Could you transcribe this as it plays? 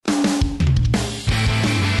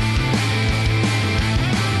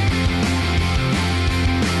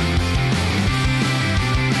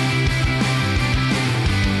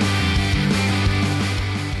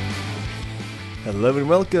Hello and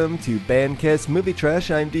welcome to Bandcast Movie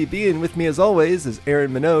Trash. I'm DB, and with me as always is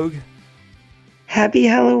Aaron Minogue. Happy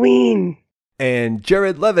Halloween. And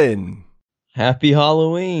Jared Levin. Happy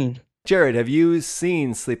Halloween. Jared, have you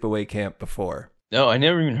seen Sleepaway Camp before? No, I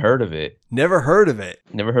never even heard of it. Never heard of it?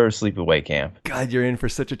 Never heard of Sleepaway Camp. God, you're in for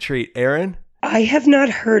such a treat. Aaron? I have not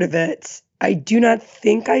heard of it. I do not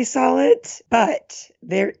think I saw it, but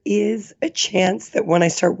there is a chance that when I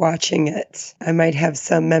start watching it, I might have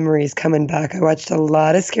some memories coming back. I watched a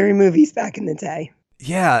lot of scary movies back in the day.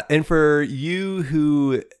 Yeah, and for you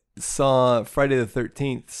who saw Friday the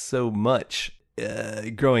 13th so much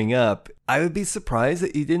growing up, I would be surprised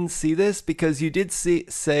that you didn't see this because you did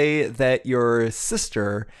say that your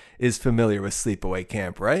sister is familiar with Sleepaway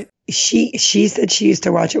Camp, right? She said she used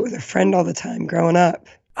to watch it with her friend all the time growing up.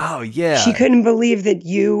 Oh, yeah. She couldn't believe that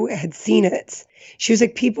you had seen it. She was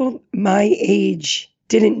like, people my age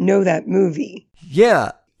didn't know that movie.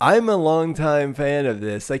 Yeah, I'm a longtime fan of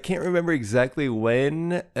this. I can't remember exactly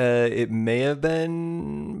when. It may have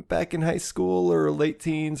been back in high school or late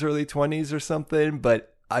teens, early 20s or something,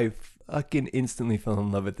 but I fucking instantly fell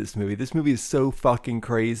in love with this movie. This movie is so fucking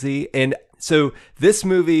crazy. And so this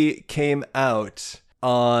movie came out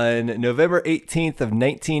on November 18th of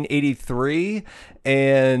 1983,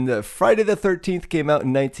 and Friday the 13th came out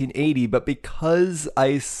in 1980, but because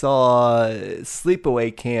I saw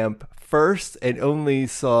Sleepaway Camp first and only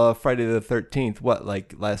saw Friday the 13th,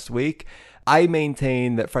 last week, I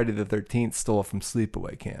maintain that Friday the 13th stole from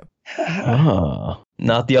Sleepaway Camp. Oh,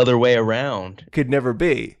 not the other way around. Could never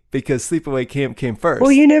be, because Sleepaway Camp came first.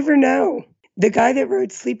 Well, you never know. The guy that wrote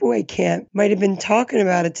Sleepaway Camp might have been talking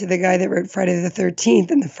about it to the guy that wrote Friday the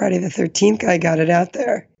 13th, and the Friday the 13th guy got it out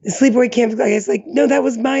there. The Sleepaway Camp guy is like, no, that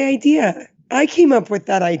was my idea. I came up with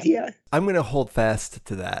that idea. I'm going to hold fast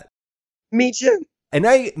to that. Me too. And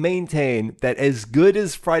I maintain that as good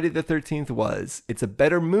as Friday the 13th was, it's a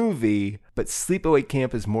better movie, but Sleepaway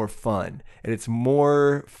Camp is more fun. And it's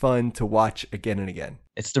more fun to watch again and again.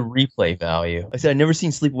 It's the replay value. I said I'd never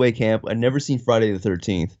seen Sleepaway Camp. I'd never seen Friday the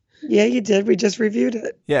 13th. Yeah, you did. We just reviewed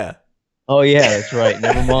it. Yeah. Oh, yeah, that's right.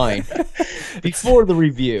 Never mind. Before the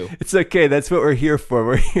review. It's okay. That's what we're here for.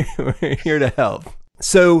 We're here to help.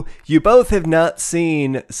 So you both have not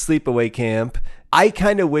seen Sleepaway Camp. I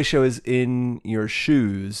kind of wish I was in your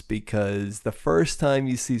shoes because the first time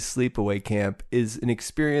you see Sleepaway Camp is an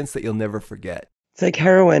experience that you'll never forget. It's like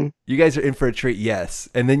heroin. You guys are in for a treat, yes.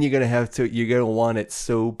 And then you're going to want it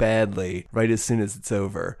so badly right as soon as it's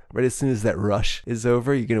over. Right as soon as that rush is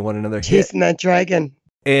over, you're going to want another hit. Chasing that dragon.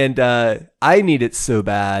 And I need it so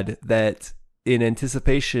bad that in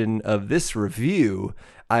anticipation of this review,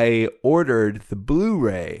 I ordered the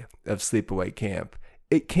Blu-ray of Sleepaway Camp.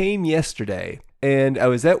 It came yesterday. And I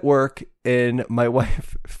was at work, and my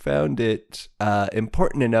wife found it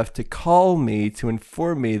important enough to call me to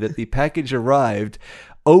inform me that the package arrived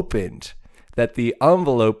opened, that the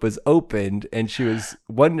envelope was opened, and she was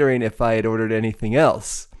wondering if I had ordered anything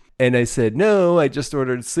else. And I said, no, I just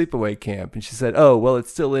ordered Sleepaway Camp. And she said, oh, well, it's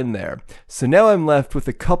still in there. So now I'm left with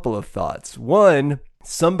a couple of thoughts. One,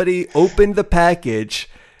 somebody opened the package,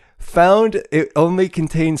 found it only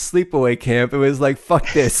contained Sleepaway Camp. It was like,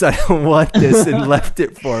 fuck this, I don't want this, and left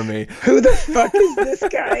it for me. Who the fuck is this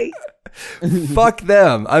guy? Fuck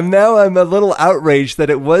them. I'm a little outraged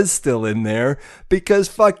that it was still in there because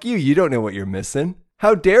fuck you. You don't know what you're missing.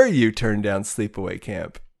 How dare you turn down Sleepaway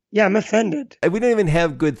Camp? Yeah, I'm offended. We don't even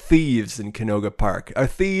have good thieves in Canoga Park. Our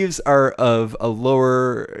thieves are of a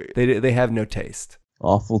lower, they have no taste.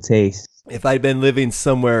 Awful taste. If I'd been living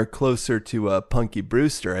somewhere closer to Punky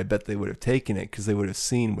Brewster, I bet they would have taken it because they would have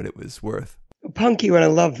seen what it was worth. Punky would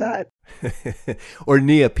have loved that. Or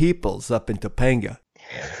Nia Peoples up in Topanga.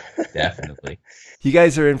 Definitely. You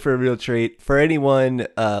guys are in for a real treat. For anyone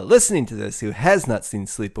listening to this who has not seen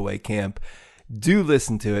Sleepaway Camp, do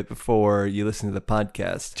listen to it before you listen to the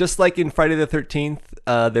podcast. Just like in Friday the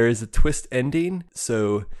 13th, there is a twist ending.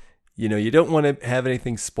 So, you don't want to have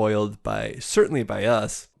anything spoiled certainly by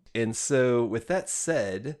us. And so with that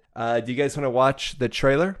said, do you guys want to watch the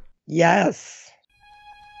trailer? Yes.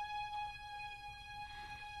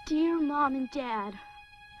 Dear Mom and Dad,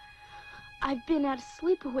 I've been at a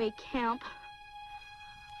sleepaway camp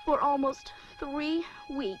for almost 3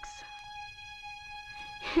 weeks.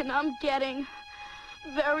 And I'm getting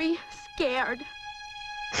very scared.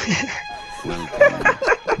 Welcome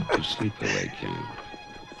to Sleepaway Camp.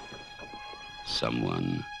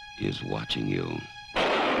 Someone is watching you.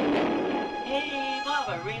 Hey,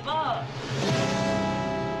 Mama, remote!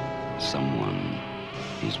 Someone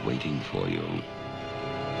is waiting for you.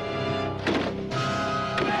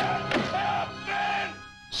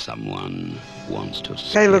 Someone wants to Guy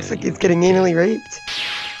scare looks like you he's getting to death. anally raped.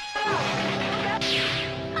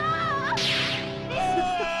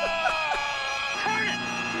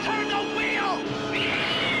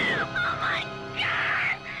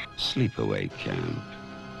 Sleepaway Camp.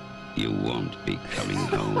 You won't be coming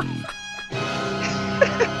home.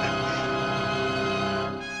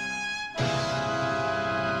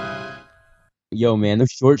 Yo, man,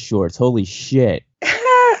 those short shorts. Holy shit.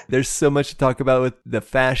 There's so much to talk about with the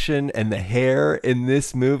fashion and the hair in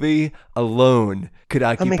this movie alone could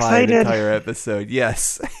occupy an excited. entire episode.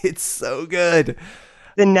 Yes, it's so good.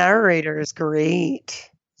 The narrator is great.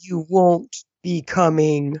 You won't be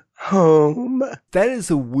coming home. That is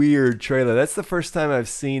a weird trailer. That's the first time I've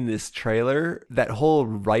seen this trailer. That whole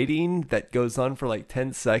writing that goes on for like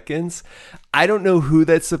 10 seconds. I don't know who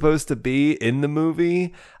that's supposed to be in the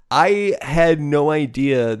movie. I had no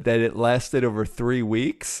idea that it lasted over 3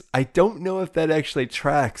 weeks. I don't know if that actually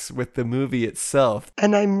tracks with the movie itself.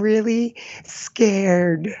 And I'm really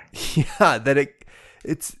scared. Yeah, that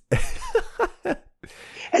it's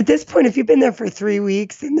At this point, if you've been there for 3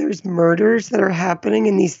 weeks and there's murders that are happening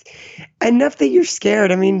and these enough that you're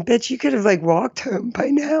scared. I mean, bitch, you could have like walked home by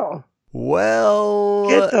now. well,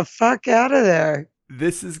 Get the fuck out of there.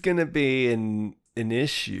 this is going to be an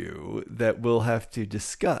issue that we'll have to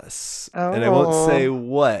discuss. And I Oh. won't say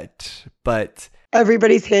what, but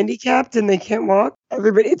Everybody's handicapped and they can't walk.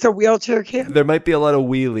 It's a wheelchair camp. there might be a lot of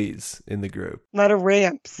wheelies in the group. A lot of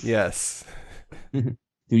ramps. Yes. Dude,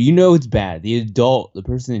 you know it's bad. The adult, the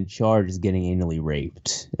person in charge is getting anally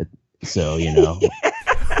raped. So, you know.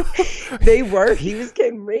 They were. He was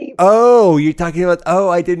getting raped. Oh, you're talking about,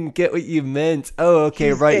 I didn't get what you meant. Oh, okay,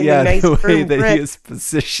 He's right. getting Yeah, a nice the way firm that grip. he is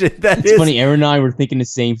positioned. That It's is funny, Aaron and I were thinking the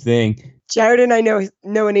same thing. Jared and I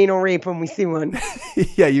know an anal rape when we see one.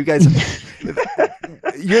 Yeah, you guys,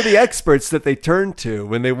 you're the experts that they turn to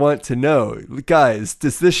when they want to know. Guys,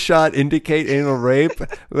 does this shot indicate anal rape?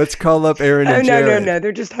 Let's call up Aaron Oh, and no, Jared. no.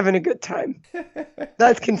 They're just having a good time.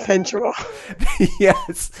 That's consensual.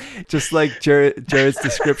 Yes, just like Jared's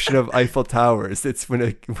description of Eiffel Towers. It's when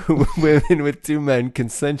a women with two men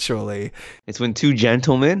consensually. It's when two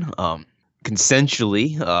gentlemen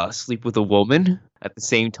consensually sleep with a woman at the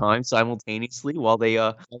same time simultaneously while they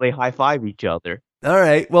high five each other. All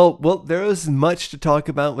right. Well, there is much to talk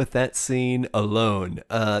about with that scene alone.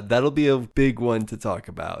 That'll be a big one to talk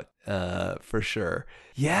about, for sure.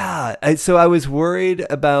 Yeah. So I was worried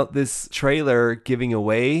about this trailer giving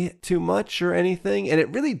away too much or anything, and it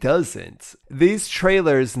really doesn't. These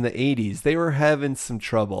trailers in the 80s, they were having some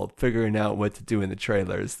trouble figuring out what to do in the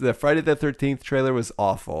trailers. The Friday the 13th trailer was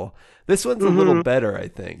awful. This one's a little better, I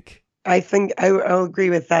think. I think I'll agree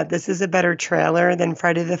with that. This is a better trailer than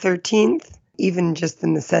Friday the 13th, even just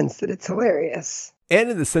in the sense that it's hilarious. And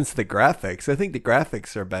in the sense of the graphics, I think the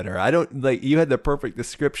graphics are better. I don't like, you had the perfect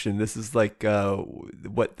description. This is like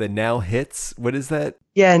what the now hits. What is that?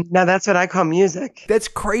 Yeah, now that's what I call music. That's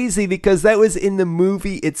crazy because that was in the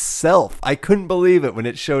movie itself. I couldn't believe it when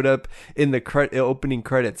it showed up in the opening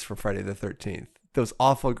credits for Friday the 13th. Those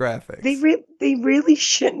awful graphics. They really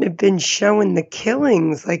shouldn't have been showing the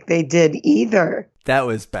killings like they did either. That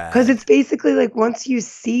was bad. Because it's basically like once you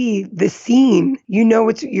see the scene, you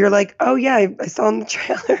know you're like, oh yeah, I saw in the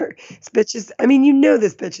trailer. This bitch is, I mean, you know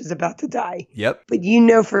this bitch is about to die. Yep. But you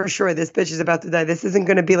know for sure this bitch is about to die. This isn't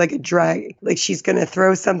going to be like a drag. Like she's going to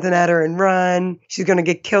throw something at her and run. She's going to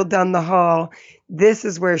get killed down the hall. This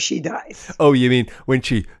is where she dies. Oh, you mean when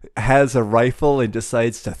she has a rifle and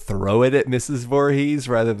decides to throw it at Mrs. Voorhees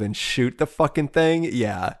rather than shoot the fucking thing?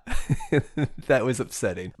 Yeah, that was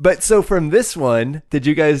upsetting. But so from this one, did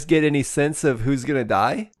you guys get any sense of who's going to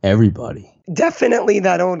die? Everybody. Definitely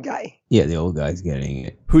that old guy. Yeah, the old guy's getting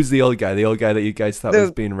it. Who's the old guy? The old guy that you guys thought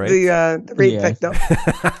was being raped? The rape Yeah. victim.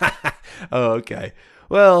 Oh, okay.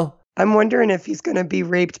 Well, I'm wondering if he's going to be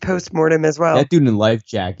raped post-mortem as well. That dude in the life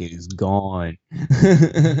jacket is gone.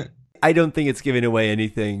 I don't think it's giving away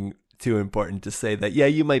anything too important to say that, yeah,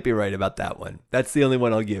 you might be right about that one. That's the only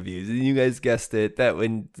one I'll give you. You guys guessed it. That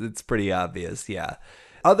one, it's pretty obvious, yeah.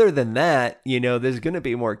 Other than that, there's going to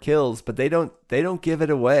be more kills, but they don't give it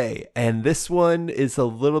away. And this one is a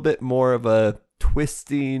little bit more of a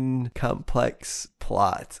twisting, complex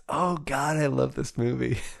plot. Oh, God, I love this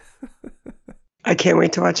movie. I can't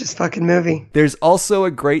wait to watch this fucking movie. There's also a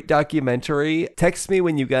great documentary. Text me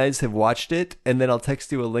when you guys have watched it, and then I'll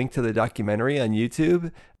text you a link to the documentary on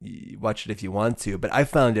YouTube. You watch it if you want to, but I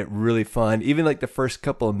found it really fun. Even like the first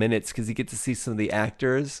couple of minutes, because you get to see some of the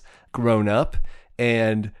actors grown up,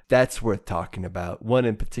 and that's worth talking about. One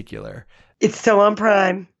in particular. It's still on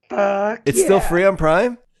Prime. Fuck It's yeah. still free on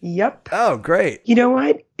Prime? Yep. Oh, great. You know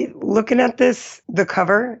what? looking at this, the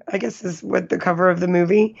cover, I guess is what the cover of the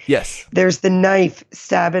movie. Yes. There's the knife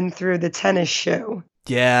stabbing through the tennis shoe.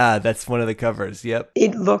 Yeah, that's one of the covers. Yep.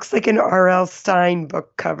 It looks like an R.L. Stein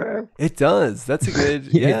book cover. It does. That's a good,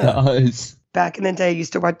 It yeah. does. Back in the day,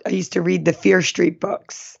 I used to read the Fear Street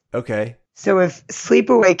books. Okay. So if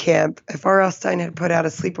Sleepaway Camp, if R.L. Stein had put out a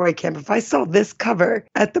Sleepaway Camp, if I saw this cover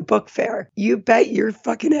at the book fair, you bet your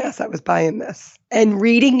fucking ass I was buying this and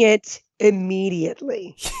reading it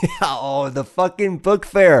immediately. Oh, the fucking book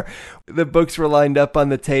fair. The books were lined up on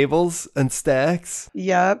the tables and stacks.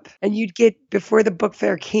 Yep. And you'd get, before the book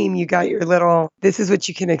fair came, you got your little, this is what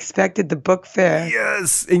you can expect at the book fair.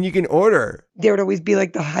 Yes. And you can order. There would always be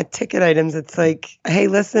like the hot ticket items. It's like, hey,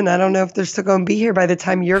 listen, I don't know if they're still going to be here by the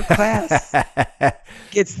time your class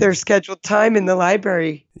gets their scheduled time in the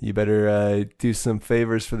library. You better do some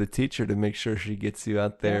favors for the teacher to make sure she gets you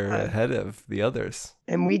out there Yeah. ahead of the others.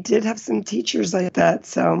 And we did have some teachers like that.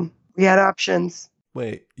 So we had options.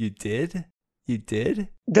 Wait, you did? You did?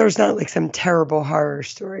 There's not like some terrible horror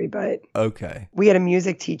story, but Okay. we had a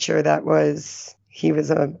music teacher that he was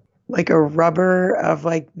a rubber of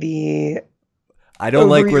like the, I don't Over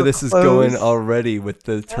like where your this is going clothes. already with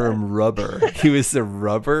the term rubber. He was a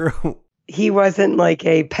rubber? he wasn't like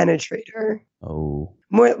a penetrator. Oh.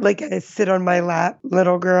 More like a sit on my lap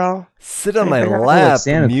little girl. Sit on my Oh, like lap.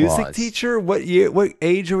 Santa Music Claus. teacher? What year? What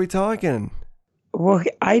age are we talking? Well,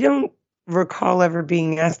 I don't recall ever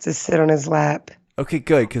being asked to sit on his lap, Okay,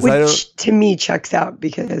 good. Because which I don't. to me checks out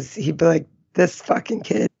because he'd be like, this fucking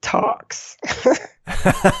kid talks.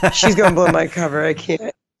 She's going to blow my cover. I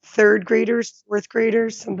can't. Third graders, fourth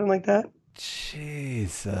graders, something like that.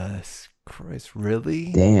 Jesus Christ!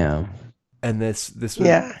 Really? Damn. And this was,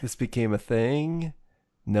 Yeah. this became a thing?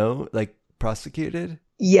 No, like prosecuted?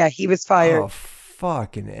 Yeah, he was fired. Oh,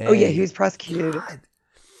 fucking A. Oh, yeah, he was prosecuted. God.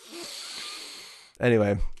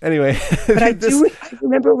 Anyway. But I This- I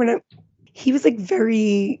remember when he was like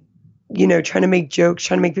very, trying to make jokes,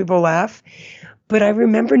 trying to make people laugh. But I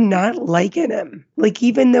remember not liking him. Like,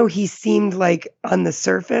 even though he seemed like on the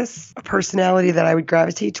surface, a personality that I would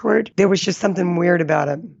gravitate toward, there was just something weird about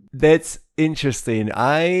him. That's interesting.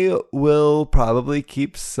 I will probably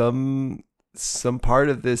keep some part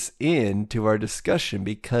of this in to our discussion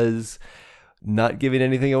because not giving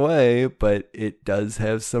anything away, but it does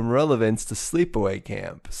have some relevance to Sleepaway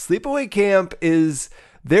Camp. Sleepaway Camp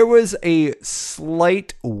there was a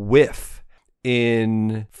slight whiff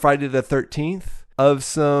in Friday the 13th of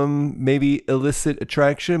some maybe illicit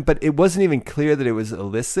attraction, but it wasn't even clear that it was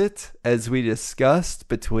illicit, as we discussed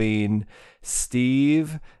between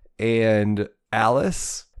Steve and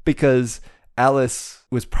Alice, because Alice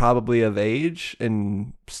was probably of age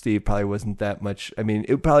and Steve probably wasn't that much. I mean,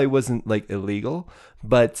 it probably wasn't like illegal,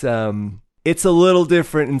 but it's a little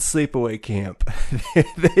different in Sleepaway Camp.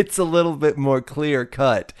 It's a little bit more clear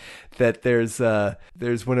cut that there's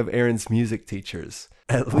one of Aaron's music teachers,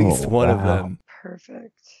 at least one of wow. them.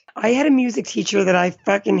 Perfect. I had a music teacher that I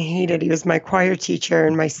fucking hated. He was my choir teacher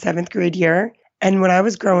in my 7th grade year. And when I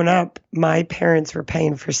was growing up, my parents were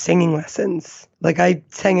paying for singing lessons. Like, I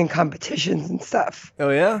sang in competitions and stuff. Oh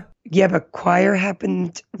yeah? Yeah, but choir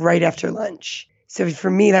happened right after lunch. So for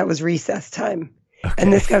me, that was recess time. Okay.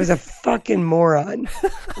 And this guy was a fucking moron.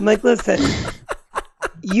 I'm like, listen,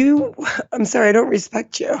 I'm sorry, I don't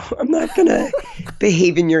respect you. I'm not going to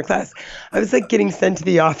behave in your class. I was like getting sent to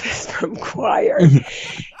the office from choir,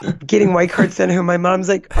 getting white cards sent home. My mom's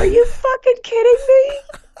like, are you fucking kidding me?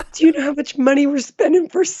 Do you know how much money we're spending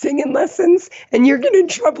for singing lessons? And you're getting in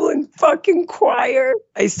trouble in fucking choir.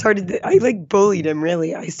 I like bullied him,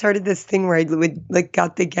 really. I started this thing where I would like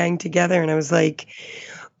got the gang together and I was like,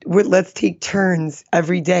 let's take turns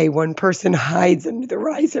every day. One person hides under the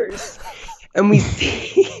risers and we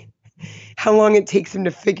see how long it takes him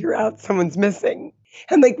to figure out someone's missing.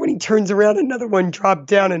 And like when he turns around, another one dropped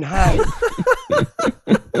down and hide.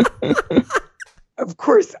 Of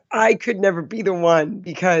course, I could never be the one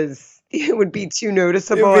because it would be too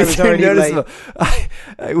noticeable. I was already like,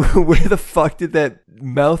 Where the fuck did that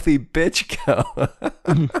mouthy bitch go?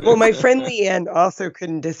 well, my friend Leanne also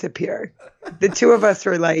couldn't disappear. The two of us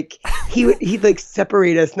were like, he'd like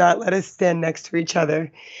separate us, not let us stand next to each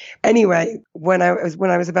other. Anyway, when I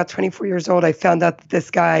was about 24 years old, I found out that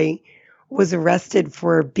this guy was arrested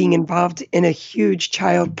for being involved in a huge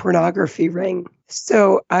child pornography ring.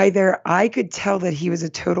 So either I could tell that he was a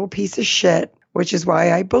total piece of shit, which is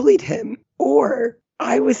why I bullied him, or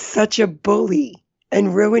I was such a bully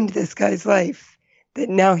and ruined this guy's life that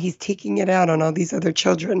now he's taking it out on all these other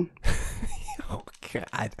children. Oh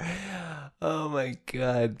God. Oh my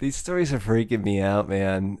God. These stories are freaking me out,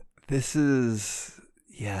 man. This is,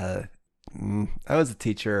 yeah. a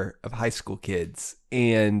teacher of high school kids,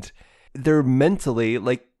 and they're mentally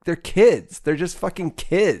like they're kids. They're just fucking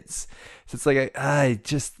kids. So it's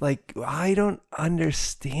like I don't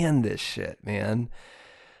understand this shit, man.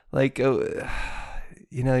 Like, you're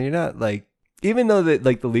not like, even though that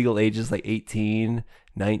like the legal age is like 18,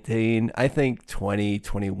 19, I think 20,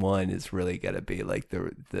 21 is really gotta be like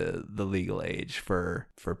the legal age for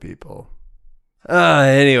people.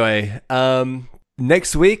 Anyway,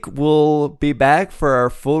 next week we'll be back for our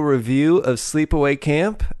full review of Sleepaway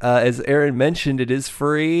Camp. As Aaron mentioned, it is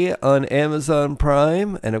free on Amazon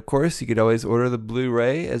Prime, and of course you could always order the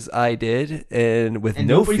Blu-ray, as I did, and with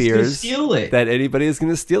no fears that anybody is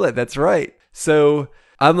going to steal it. That's right. So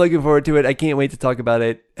I'm looking forward to it. I can't wait to talk about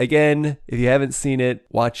it. Again, if you haven't seen it,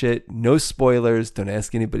 watch it. No spoilers. Don't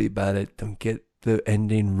ask anybody about it. Don't get the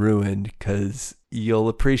ending ruined, because you'll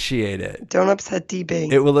appreciate it. Don't upset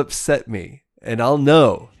DB. It will upset me, and I'll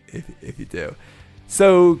know if you do.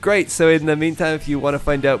 So great. So in the meantime, if you want to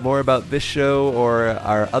find out more about this show or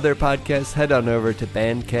our other podcasts, head on over to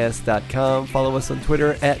bandcast.com. Follow us on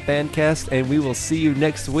Twitter at Bandcast, and we will see you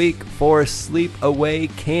next week for Sleepaway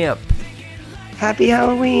Camp. Happy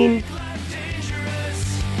Halloween.